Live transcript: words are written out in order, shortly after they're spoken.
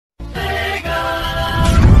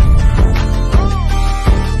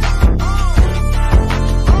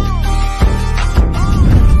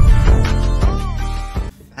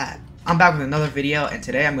back with another video, and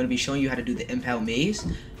today I'm going to be showing you how to do the IMPEL maze.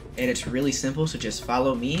 And it's really simple, so just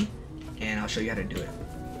follow me and I'll show you how to do it.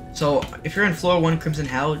 So if you're in floor 1 Crimson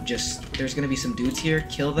Hell, there's going to be some dudes here,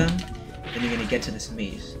 kill them, and you're going to get to this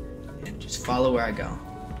maze. And just follow where I go.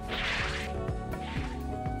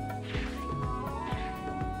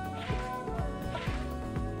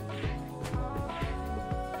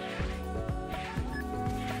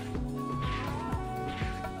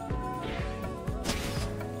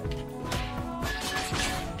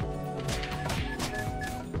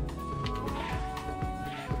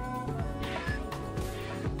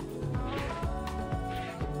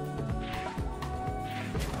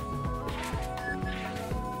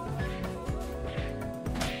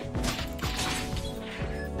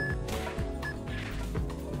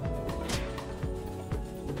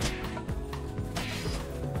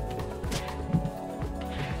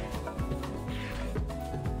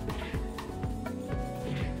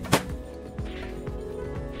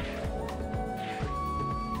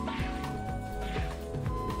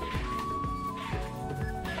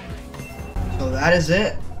 So that is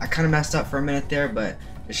it. I kind of messed up for a minute there, but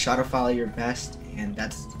just try to follow your best, and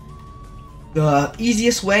that's the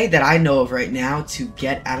easiest way that I know of right now to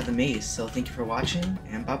get out of the maze. So thank you for watching,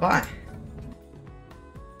 and bye-bye.